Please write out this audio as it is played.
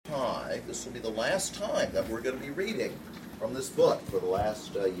this will be the last time that we're going to be reading from this book for the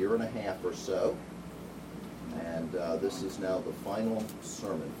last year and a half or so. And this is now the final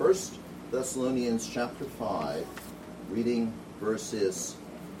sermon. 1 Thessalonians chapter 5, reading verses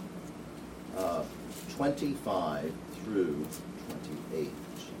 25 through 28.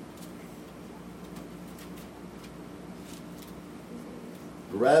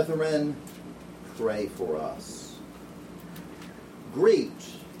 Brethren, pray for us. Greet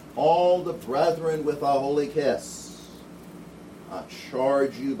all the brethren with a holy kiss. I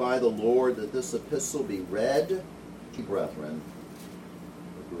charge you by the Lord that this epistle be read to brethren.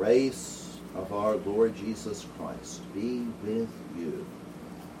 The grace of our Lord Jesus Christ be with you.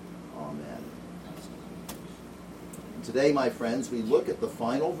 Amen. And today, my friends, we look at the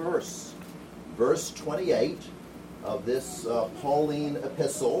final verse, verse 28 of this Pauline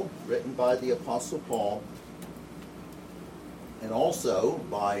epistle written by the Apostle Paul and also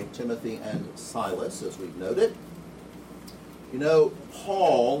by Timothy and Silas, as we've noted. You know,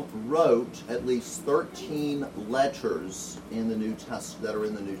 Paul wrote at least 13 letters in the New Testament that are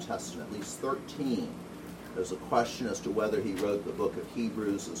in the New Testament, at least 13. There's a question as to whether he wrote the book of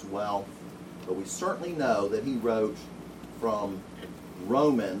Hebrews as well, but we certainly know that he wrote from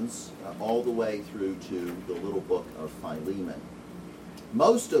Romans all the way through to the little book of Philemon.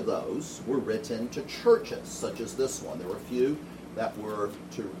 Most of those were written to churches, such as this one. There were a few that were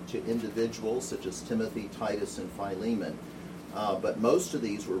to individuals, such as Timothy, Titus, and Philemon. But most of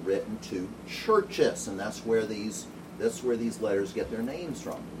these were written to churches, and that's where these letters get their names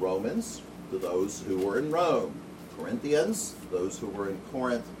from. Romans, to those who were in Rome. Corinthians, those who were in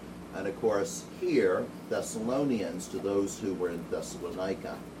Corinth. And of course, here, Thessalonians, to those who were in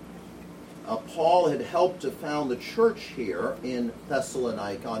Thessalonica. Paul had helped to found the church here in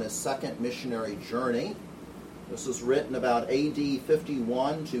Thessalonica on his second missionary journey. This was written about AD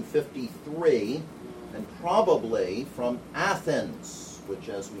 51 to 53, and probably from Athens, which,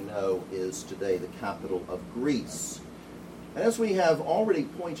 as we know, is today the capital of Greece. And as we have already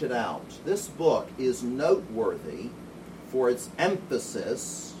pointed out, this book is noteworthy for its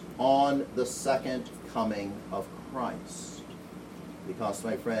emphasis on the second coming of Christ. Because,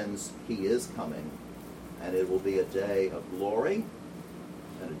 my friends, he is coming, and it will be a day of glory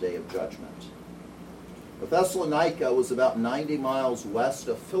and a day of judgment. Thessalonica was about 90 miles west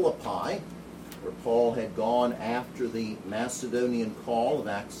of Philippi, where Paul had gone after the Macedonian call of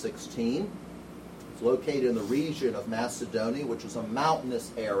Acts 16. It's located in the region of Macedonia, which is a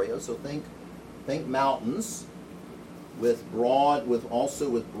mountainous area, so think mountains, with broad,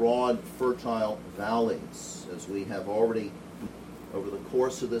 fertile valleys. As we have already, over the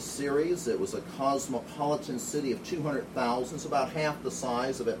course of this series, it was a cosmopolitan city of 200,000, so about half the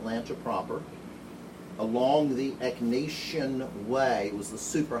size of Atlanta proper. Along the Egnatian Way, it was the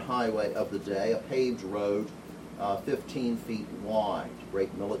superhighway of the day, a paved road 15 feet wide,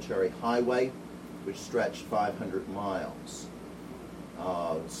 great military highway, which stretched 500 miles.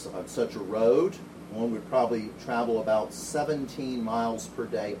 On such a road, one would probably travel about 17 miles per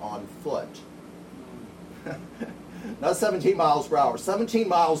day on foot. Not 17 miles per hour, 17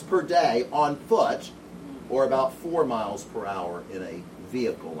 miles per day on foot, or about 4 miles per hour in a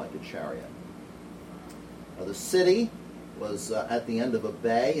vehicle like a chariot. Now, the city was at the end of a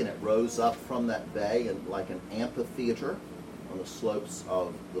bay, and it rose up from that bay like an amphitheater on the slopes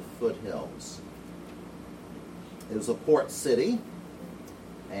of the foothills. It was a port city,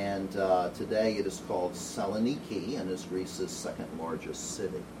 and today it is called Saloniki, and is Greece's second largest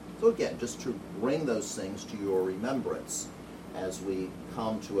city. So again, just to bring those things to your remembrance as we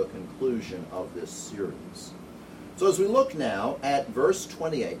come to a conclusion of this series. So as we look now at verse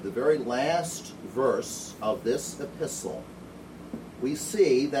 28, the very last verse of this epistle, we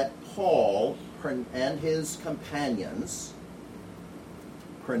see that Paul and his companions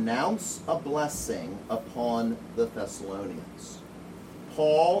pronounce a blessing upon the Thessalonians.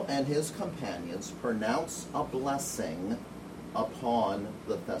 Paul and his companions pronounce a blessing upon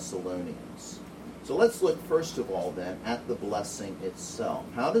the Thessalonians. So let's look first of all then at the blessing itself.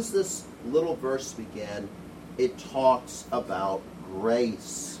 How does this little verse begin? It talks about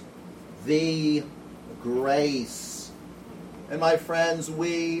grace. The grace. And my friends,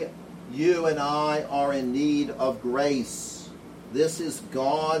 you and I are in need of grace. This is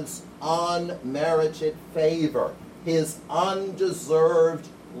God's unmerited favor, his undeserved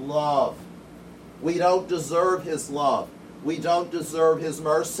love. We don't deserve his love. We don't deserve his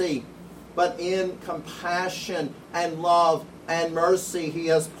mercy. But in compassion and love and mercy, he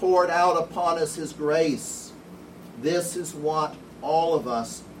has poured out upon us his grace. This is what all of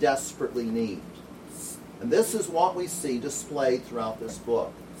us desperately need. And this is what we see displayed throughout this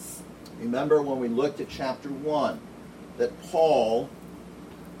book. Remember when we looked at chapter 1 that Paul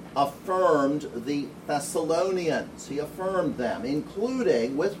affirmed the Thessalonians. He affirmed them,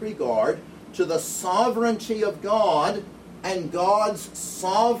 including with regard to the sovereignty of God and God's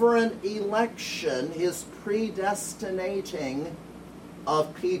sovereign election, his predestinating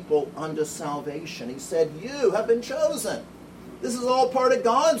of people unto salvation. He said, you have been chosen. This is all part of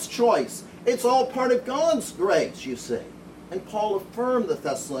God's choice. It's all part of God's grace, you see. And Paul affirmed the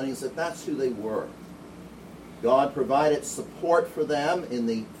Thessalonians that that's who they were. God provided support for them in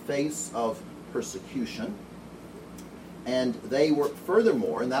the face of persecution. And they were,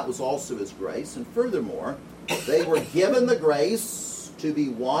 furthermore, and that was also his grace, and furthermore, they were given the grace to be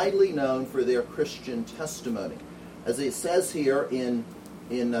widely known for their Christian testimony. As it says here in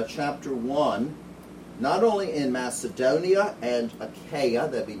chapter 1, not only in Macedonia and Achaia,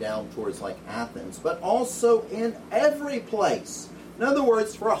 that'd be down towards like Athens, but also in every place. In other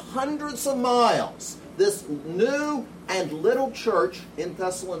words, for hundreds of miles, this new and little church in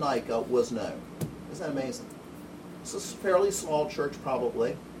Thessalonica was known. Isn't that amazing? It's a fairly small church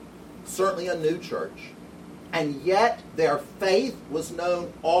probably, certainly a new church. And yet their faith was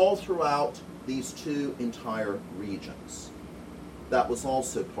known all throughout these two entire regions. That was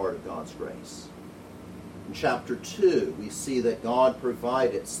also part of God's grace. In chapter 2, we see that God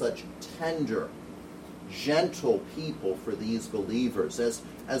provided such tender, gentle people for these believers.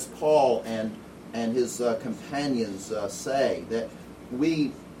 As Paul and his companions say, that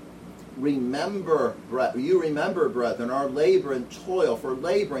you remember, brethren, our labor and toil, for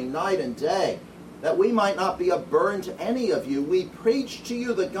laboring night and day, that we might not be a burden to any of you. We preach to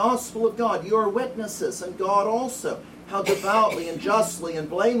you the gospel of God. You are witnesses, and God also, how devoutly and justly and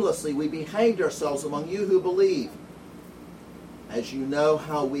blamelessly we behaved ourselves among you who believe. As you know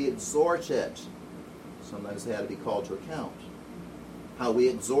how we exhorted, sometimes they had to be called to account, how we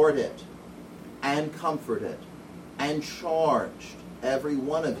exhorted and comforted and charged every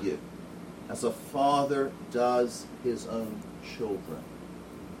one of you as a father does his own children.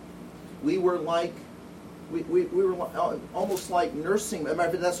 We were like, we were almost like nursing.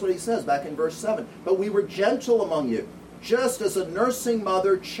 Remember, that's what he says back in verse 7. But we were gentle among you, just as a nursing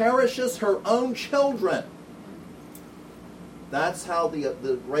mother cherishes her own children. That's how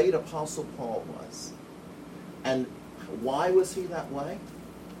the great Apostle Paul was. And why was he that way?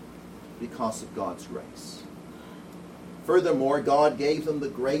 Because of God's grace. Furthermore, God gave them the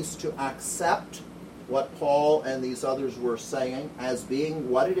grace to accept what Paul and these others were saying as being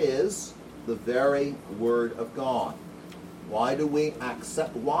what it is, the very Word of God. Why do we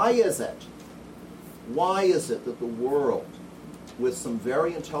accept? Why is it that the world, with some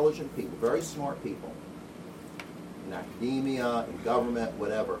very intelligent people, very smart people, in academia, in government,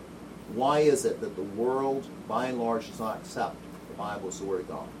 whatever, why is it that the world, by and large, does not accept the Bible as the Word of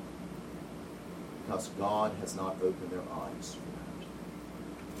God? Because God has not opened their eyes for that.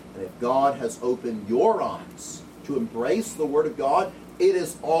 And if God has opened your eyes to embrace the Word of God, it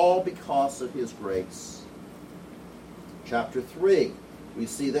is all because of His grace. Chapter 3, we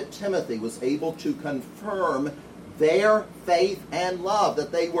see that Timothy was able to confirm their faith and love,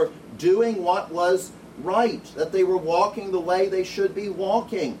 that they were doing what was right, that they were walking the way they should be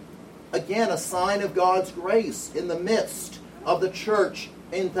walking. Again, a sign of God's grace in the midst of the church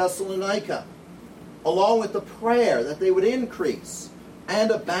in Thessalonica, along with the prayer that they would increase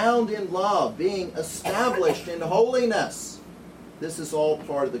and abound in love, being established in holiness. This is all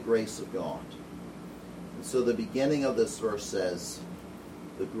part of the grace of God. And so the beginning of this verse says,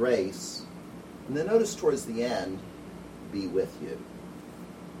 the grace, and then notice towards the end, be with you.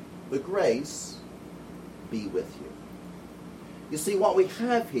 The grace be with you. You see, what we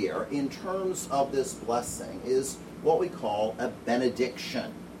have here in terms of this blessing is what we call a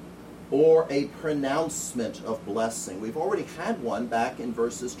benediction, or a pronouncement of blessing. We've already had one back in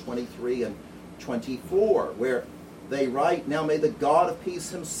verses 23 and 24, where they write, now may the God of peace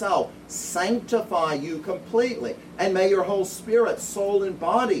himself sanctify you completely, and may your whole spirit, soul, and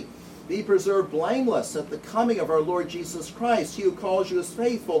body be preserved blameless at the coming of our Lord Jesus Christ. He who calls you is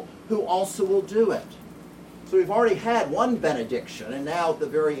faithful, who also will do it. So we've already had one benediction, and now at the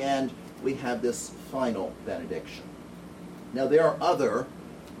very end we have this final benediction. Now there are other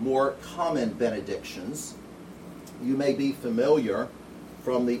more common benedictions. You may be familiar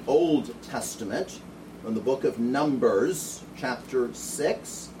from the Old Testament, from the book of Numbers, chapter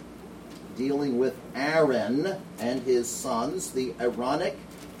 6, dealing with Aaron and his sons, the Aaronic,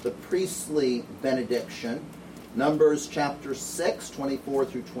 the priestly benediction. Numbers chapter 6, 24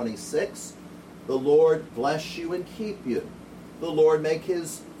 through 26. The Lord bless you and keep you. The Lord make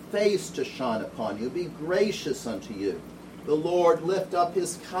his face to shine upon you, be gracious unto you. The Lord lift up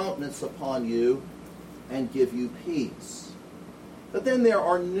his countenance upon you and give you peace. But then there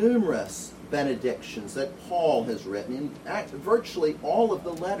are numerous benedictions that Paul has written in virtually all of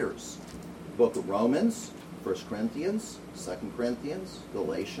the letters. The book of Romans, 1 Corinthians, 2 Corinthians,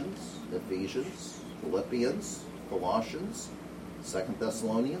 Galatians, Ephesians, Philippians, Colossians, 2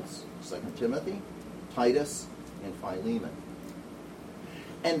 Thessalonians, 2 Timothy, Titus, and Philemon.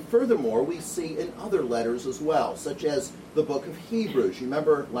 And furthermore, we see in other letters as well, such as the book of Hebrews. You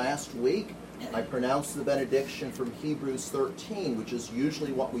remember last week I pronounced the benediction from Hebrews 13, which is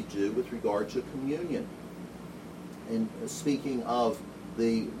usually what we do with regard to communion. In speaking of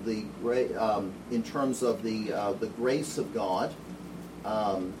in terms of the grace of God,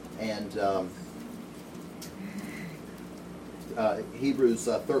 Hebrews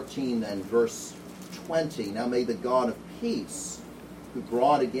 13 and verse 20. Now may the God of peace, who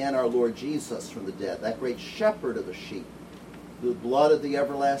brought again our Lord Jesus from the dead, that great shepherd of the sheep, the blood of the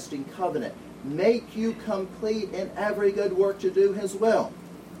everlasting covenant, make you complete in every good work to do his will,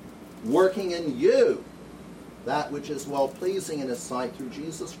 working in you that which is well-pleasing in his sight through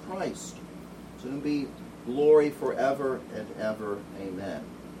Jesus Christ. To whom be glory forever and ever. Amen.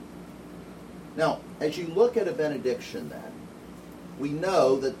 Now, as you look at a benediction then, we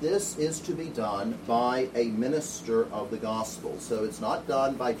know that this is to be done by a minister of the gospel. So it's not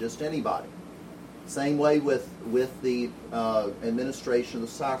done by just anybody. Same way with the administration of the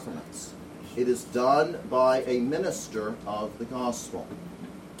sacraments. It is done by a minister of the gospel.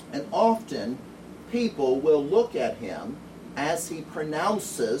 And often people will look at him as he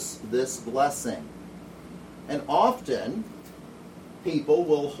pronounces this blessing. And often people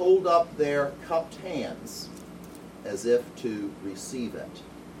will hold up their cupped hands as if to receive it.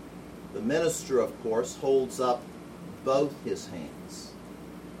 The minister, of course, holds up both his hands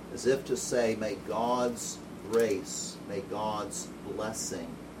as if to say, may God's grace, may God's blessing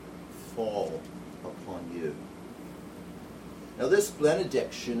fall upon you. Now, this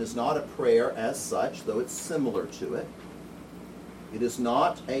benediction is not a prayer as such, though it's similar to it. It is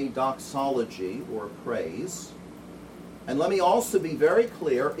not a doxology or praise. And let me also be very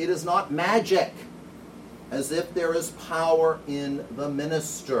clear, it is not magic, as if there is power in the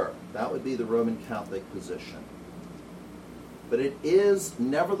minister. That would be the Roman Catholic position. But it is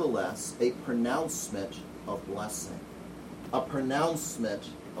nevertheless a pronouncement of blessing. A pronouncement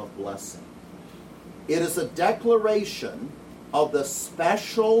of blessing. It is a declaration of the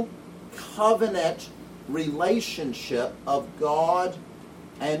special covenant relationship of God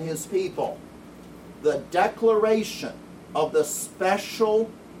and his people. The declaration of the special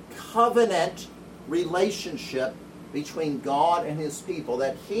covenant relationship between God and his people,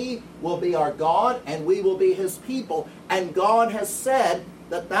 that he will be our God and we will be his people, and God has said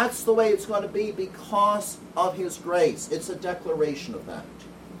that that's the way it's going to be because of his grace. It's a declaration of that.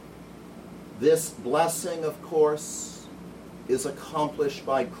 This blessing, of course, is accomplished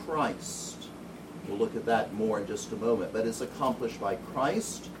by Christ. We'll look at that more in just a moment, but it's accomplished by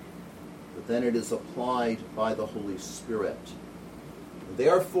Christ, but then it is applied by the Holy Spirit.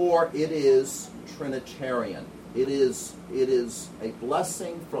 Therefore, it is Trinitarian. It is a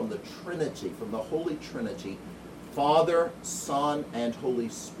blessing from the Trinity, from the Holy Trinity, Father, Son, and Holy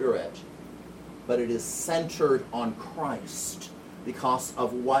Spirit. But it is centered on Christ because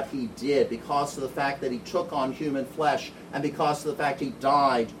of what he did, because of the fact that he took on human flesh, and because of the fact he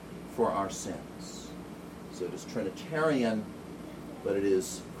died for our sins. So it is Trinitarian, but it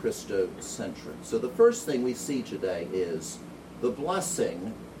is Christocentric. So the first thing we see today is the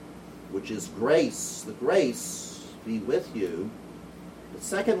blessing, which is grace. The grace be with you. But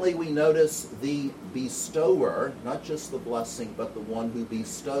secondly, we notice the bestower, not just the blessing, but the one who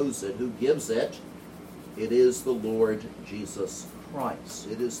bestows it, who gives it. It is the Lord Jesus Christ.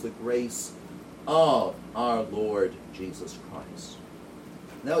 It is the grace of our Lord Jesus Christ.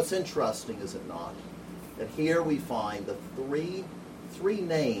 Now it's interesting, is it not, that here we find the three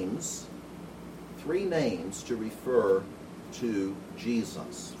names to refer to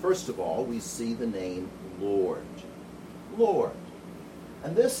Jesus. First of all, we see the name Lord. Lord.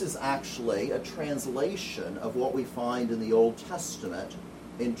 And this is actually a translation of what we find in the Old Testament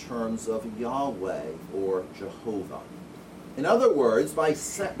in terms of Yahweh or Jehovah. In other words, by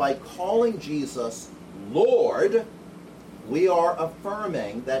calling Jesus Lord, we are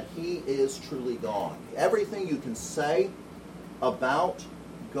affirming that he is truly God. Everything you can say about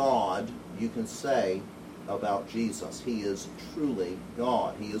God, you can say about Jesus. He is truly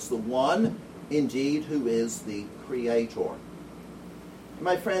God. He is the one, indeed, who is the Creator.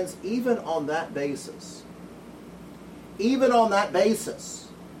 My friends, even on that basis,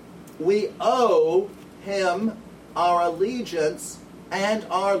 we owe him our allegiance and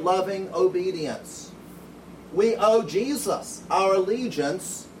our loving obedience. We owe Jesus our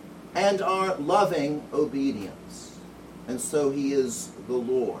allegiance and our loving obedience. And so he is the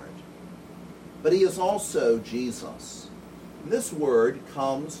Lord. But he is also Jesus. And this word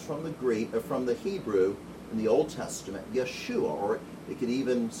comes from the Hebrew in the Old Testament, Yeshua, or it could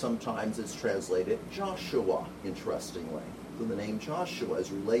even sometimes it's translated Joshua, interestingly. So the name Joshua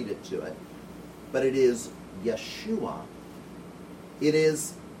is related to it. But it is Yeshua. It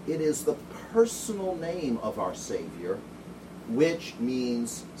is the personal name of our Savior, which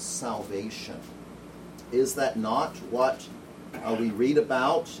means salvation. Is that not what we read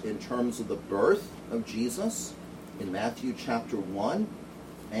about in terms of the birth of Jesus in Matthew chapter 1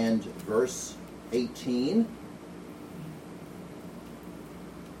 and verse 18?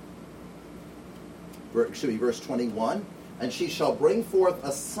 Verse 21. And she shall bring forth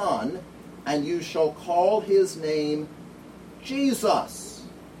a son, and you shall call his name Jesus,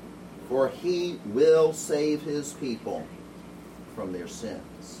 for he will save his people from their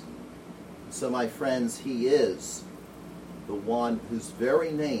sins. So, my friends, he is the one whose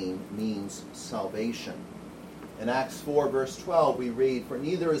very name means salvation. In Acts 4, verse 12, we read, For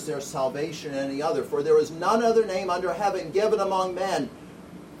neither is there salvation in any other, for there is none other name under heaven given among men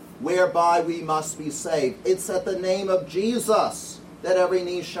whereby we must be saved. It's at the name of Jesus that every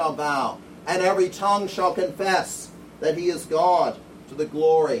knee shall bow, and every tongue shall confess that he is God, to the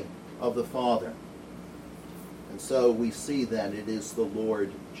glory of the Father. And so we see then it is the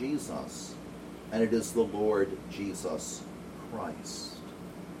Lord Jesus, and it is the Lord Jesus Christ.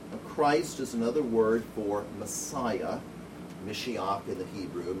 Now, Christ is another word for Messiah, Mashiach in the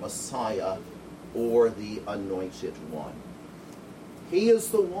Hebrew, Messiah, or the Anointed One. He is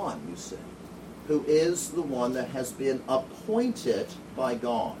the one, you see, who is the one that has been appointed by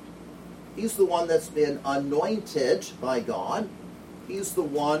God. He's the one that's been anointed by God. He's the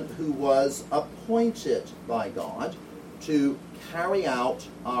one who was appointed by God to carry out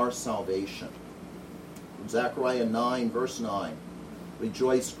our salvation. From Zechariah 9, verse 9,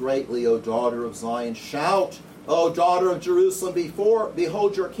 Rejoice greatly, O daughter of Zion. Shout, O daughter of Jerusalem,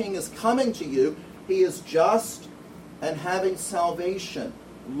 behold, your king is coming to you. He is just and having salvation,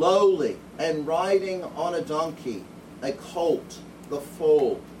 lowly, and riding on a donkey, a colt, the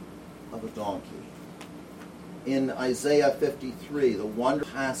foal of a donkey. In Isaiah 53, the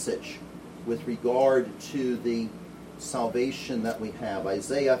wonderful passage with regard to the salvation that we have,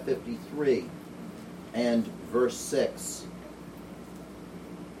 Isaiah 53 and verse 6.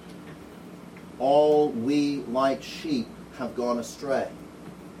 All we like sheep have gone astray.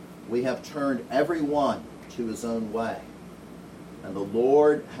 We have turned every one to his own way. And the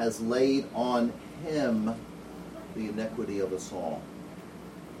Lord has laid on him the iniquity of us all.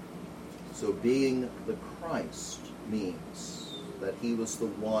 So being the Christ means that he was the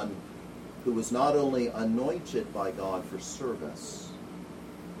one who was not only anointed by God for service,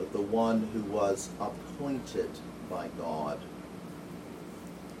 but the one who was appointed by God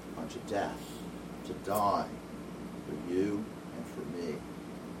unto death, to die for you and for me.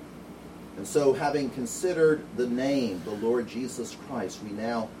 And so, having considered the name, the Lord Jesus Christ, we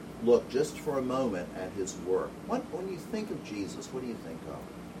now look just for a moment at his work. When you think of Jesus, what do you think of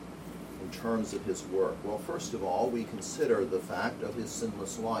in terms of his work? Well, first of all, we consider the fact of his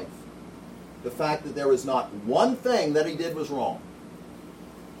sinless life. The fact that there was not one thing that he did was wrong.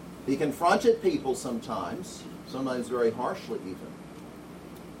 He confronted people sometimes very harshly even.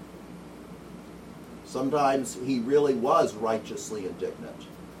 Sometimes he really was righteously indignant.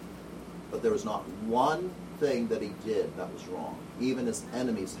 But there was not one thing that he did that was wrong. Even his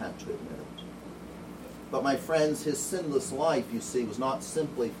enemies had to admit it. But my friends, his sinless life, you see, was not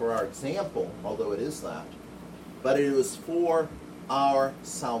simply for our example, although it is that, but it was for our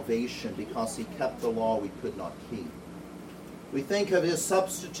salvation because he kept the law we could not keep. We think of his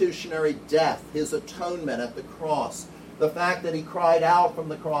substitutionary death, his atonement at the cross, the fact that he cried out from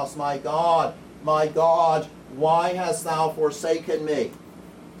the cross, my God, why hast thou forsaken me?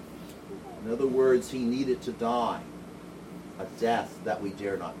 In other words, he needed to die a death that we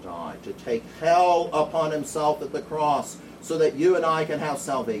dare not die, to take hell upon himself at the cross so that you and I can have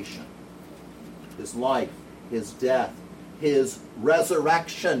salvation. His life, his death, his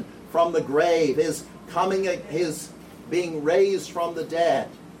resurrection from the grave, his being raised from the dead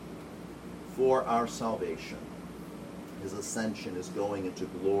for our salvation. His ascension is going into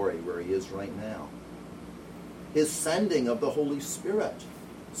glory where he is right now. His sending of the Holy Spirit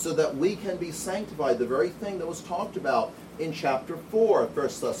so that we can be sanctified, the very thing that was talked about in chapter 4 of 1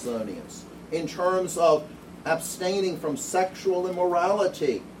 Thessalonians, in terms of abstaining from sexual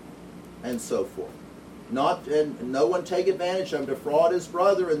immorality and so forth. And no one take advantage of him, defraud his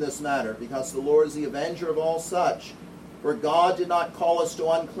brother in this matter, because the Lord is the avenger of all such. For God did not call us to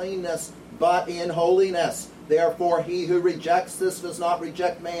uncleanness, but in holiness. Therefore he who rejects this does not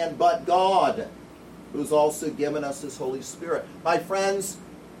reject man, but God, who's also given us his Holy Spirit. My friends,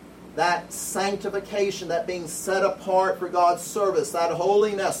 that sanctification, that being set apart for God's service, that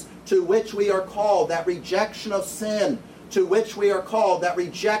holiness to which we are called, that rejection of sin to which we are called, that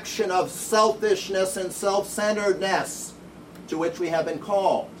rejection of selfishness and self-centeredness to which we have been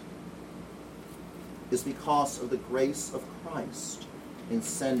called, is because of the grace of Christ in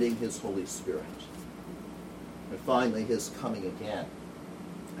sending his Holy Spirit. And finally, his coming again,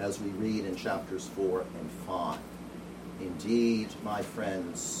 as we read in chapters 4 and 5. Indeed, my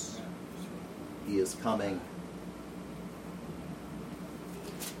friends, he is coming.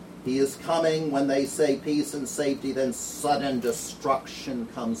 He is coming. When they say peace and safety, then sudden destruction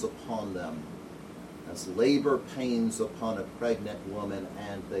comes upon them, as labor pains upon a pregnant woman,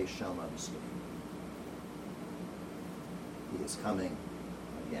 and they shall not escape. He is coming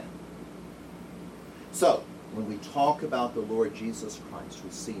again. So, when we talk about the Lord Jesus Christ,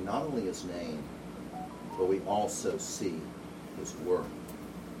 we see not only his name, but we also see his word.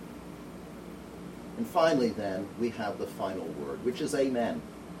 And finally, then, we have the final word, which is amen.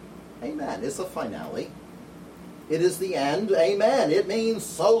 Amen. It's a finale. It is the end. Amen. It means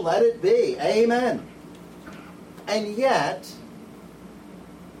so let it be. Amen. And yet,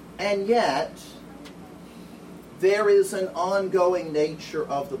 there is an ongoing nature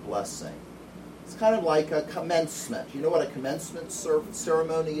of the blessing. It's kind of like a commencement. You know what a commencement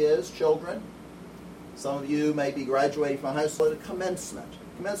ceremony is, children? Some of you may be graduating from high school at a commencement.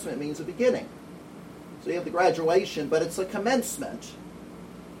 Commencement means a beginning. So you have the graduation, but it's a commencement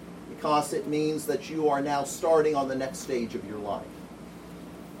because it means that you are now starting on the next stage of your life.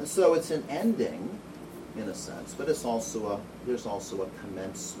 And so it's an ending, in a sense, but there's also a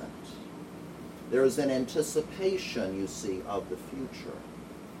commencement. There is an anticipation, you see, of the future.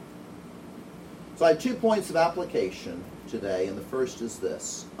 So I have 2 points of application today, and the first is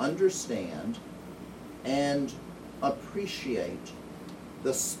this: understand and appreciate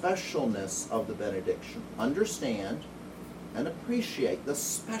the specialness of the benediction. Understand and appreciate the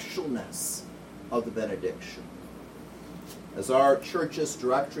specialness of the benediction. As our church's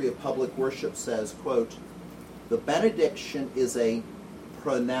Directory of Public Worship says, quote, "The benediction is a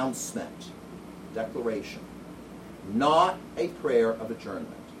pronouncement, declaration, not a prayer of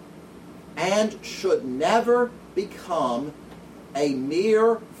adjournment, and should never become a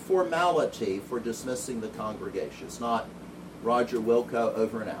mere formality for dismissing the congregation." It's not Roger Wilco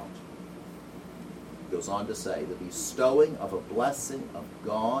over and out. It goes on to say, the bestowing of a blessing of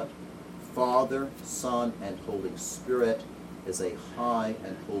God, Father, Son, and Holy Spirit is a high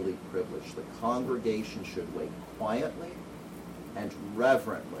and holy privilege. The congregation should wait quietly and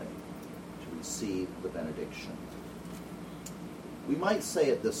reverently to receive the benediction. We might say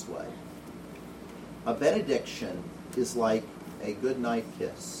it this way: a benediction is like a goodnight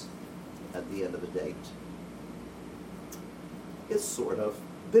kiss at the end of a date. It's sort of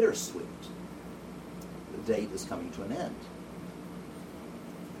bittersweet. The date is coming to an end.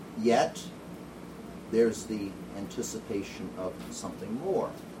 Yet, there's the anticipation of something more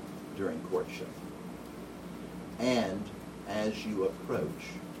during courtship. And as you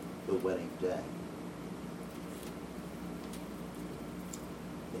approach the wedding day,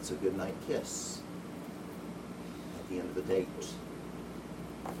 it's a goodnight kiss at the end of the date.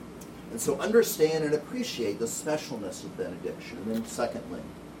 And so understand and appreciate the specialness of benediction. And then secondly,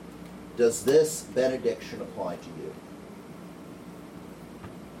 does this benediction apply to you?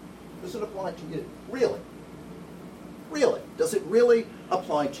 Does it apply to you? Really? Really? Does it really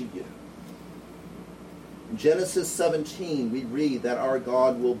apply to you? In Genesis 17, we read that our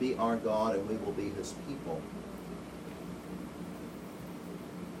God will be our God and we will be his people.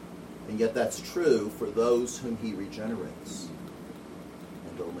 And yet that's true for those whom he regenerates.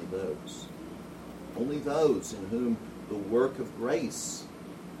 And only those. Only those in whom the work of grace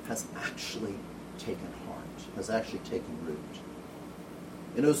has actually taken heart, has actually taken root.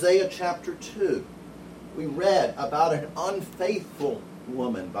 In Hosea chapter 2, we read about an unfaithful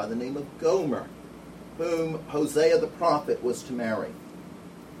woman by the name of Gomer, whom Hosea the prophet was to marry.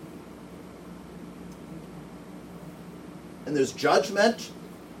 And there's judgment.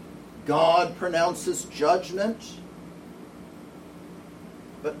 God pronounces judgment.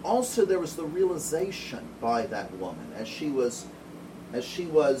 But also there was the realization by that woman as she was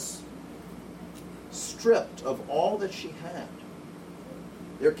stripped of all that she had.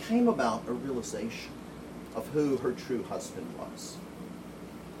 There came about a realization of who her true husband was.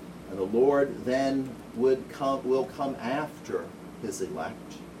 And the Lord then will come after his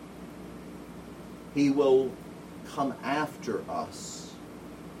elect. He will come after us.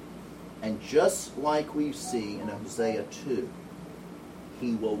 And just like we see in Hosea 2,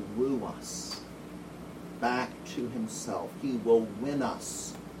 he will woo us back to himself. He will win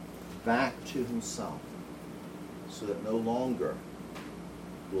us back to himself, so that no longer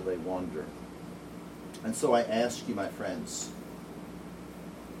will they wander. And so I ask you, my friends,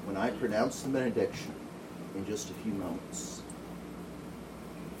 when I pronounce the benediction in just a few moments,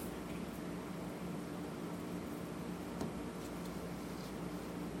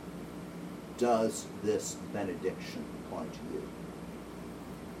 does this benediction apply to you?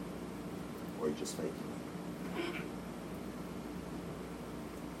 Or are you just faking it?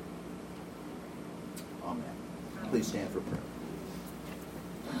 Amen. Please stand for prayer.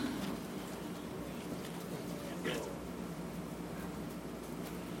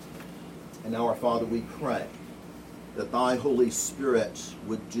 And now, our Father, we pray that thy Holy Spirit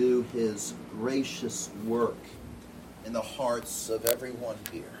would do his gracious work in the hearts of everyone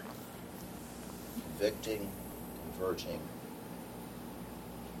here, convicting, converting,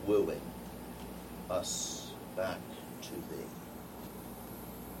 wooing us back to thee.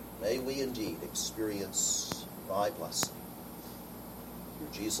 May we indeed experience thy blessing. Through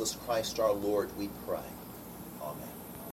Jesus Christ our Lord we pray. Amen.